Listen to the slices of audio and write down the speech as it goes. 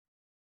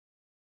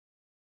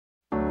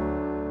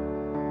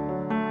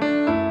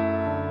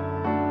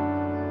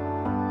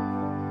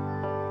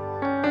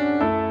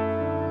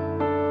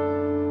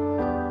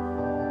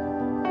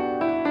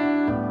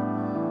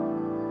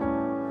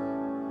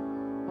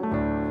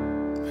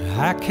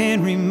I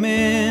can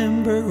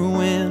remember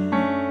when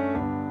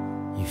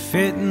you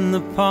fit in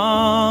the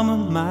palm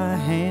of my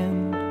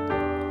hand.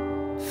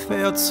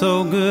 Felt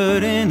so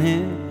good in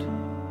it,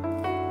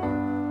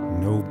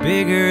 no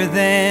bigger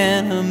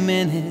than a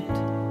minute.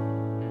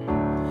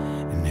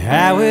 And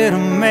how it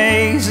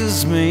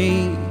amazes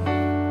me,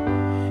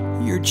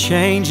 you're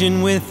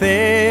changing with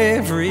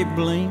every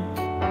blink,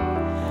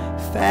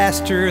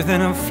 faster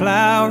than a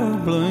flower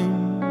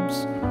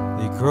blooms.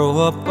 They grow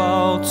up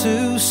all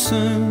too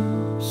soon.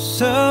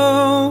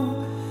 So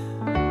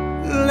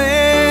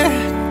let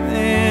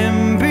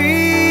them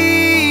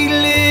be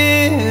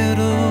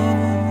little,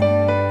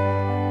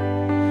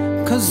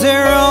 'cause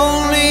they're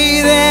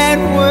only that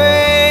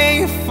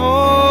way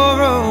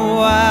for a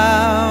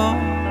while.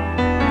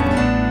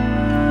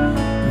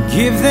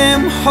 Give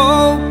them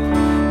hope,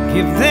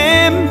 give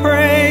them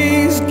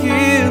praise,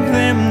 give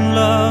them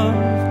love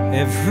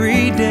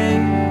every day.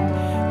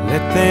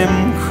 Let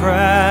them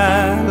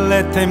cry,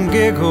 let them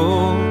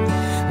giggle,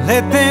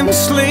 let them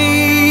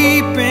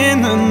sleep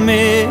in the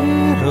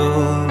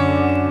middle.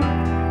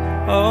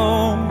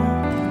 Oh,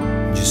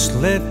 just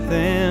let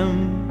them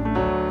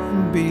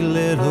be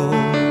little.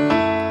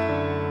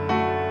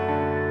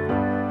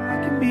 I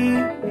can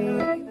be.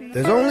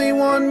 There's only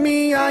one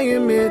me, I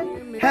admit.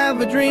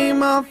 Have a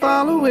dream, I'll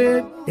follow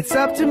it. It's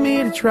up to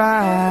me to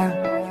try.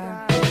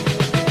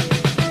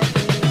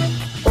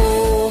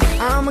 Oh,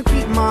 I'ma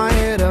keep my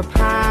head up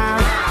high,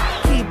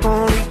 keep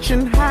on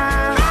reaching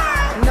high.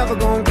 Never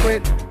gonna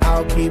quit,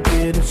 I'll keep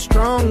getting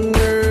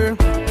stronger,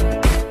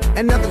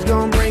 and nothing's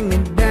gonna bring me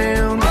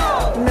down.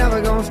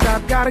 Never gonna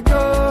stop, gotta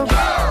go,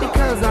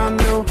 because I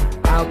know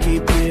I'll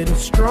keep getting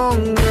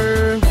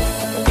stronger.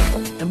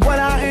 And what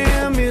I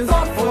am is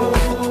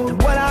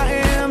and what I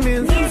am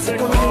is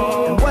musical.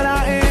 And what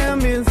I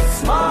am is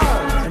smart.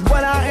 And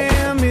what I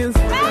am is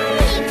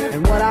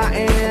and what I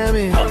am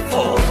is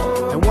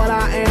and what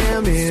I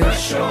am is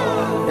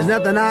special. There's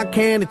nothing I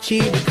can't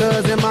achieve,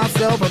 because in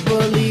myself I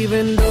believe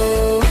in.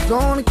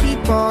 Gonna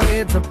keep our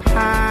heads up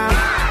high,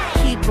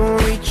 keep on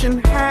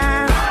reaching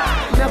high.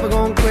 Never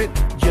gonna quit,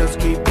 just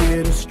keep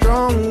getting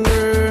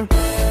stronger,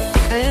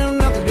 and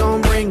nothing's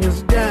gonna bring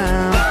us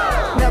down.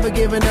 Never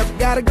giving up,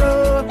 gotta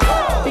go,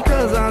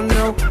 because I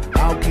know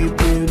I'll keep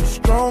getting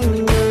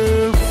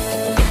stronger.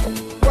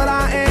 What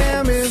I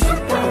am is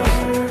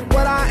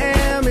what I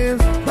am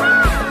is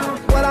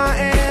what I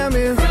am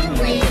is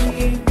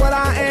what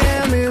I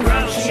am is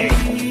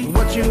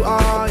what you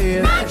are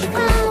is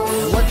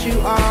what you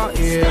are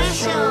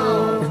is.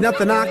 There's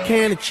nothing I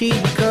can't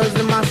achieve, because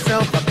in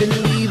myself I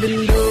believe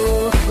in.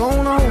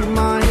 Gonna hold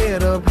my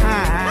head up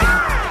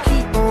high,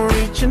 keep on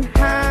reaching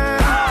high.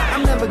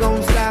 I'm never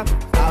gonna stop,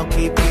 I'll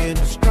keep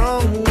getting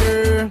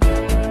stronger.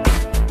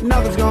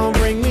 Nothing's gonna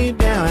bring me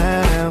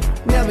down.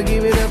 Never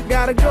give it up,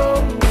 gotta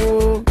go.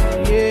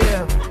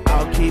 Yeah,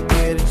 I'll keep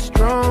getting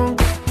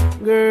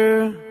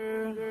stronger.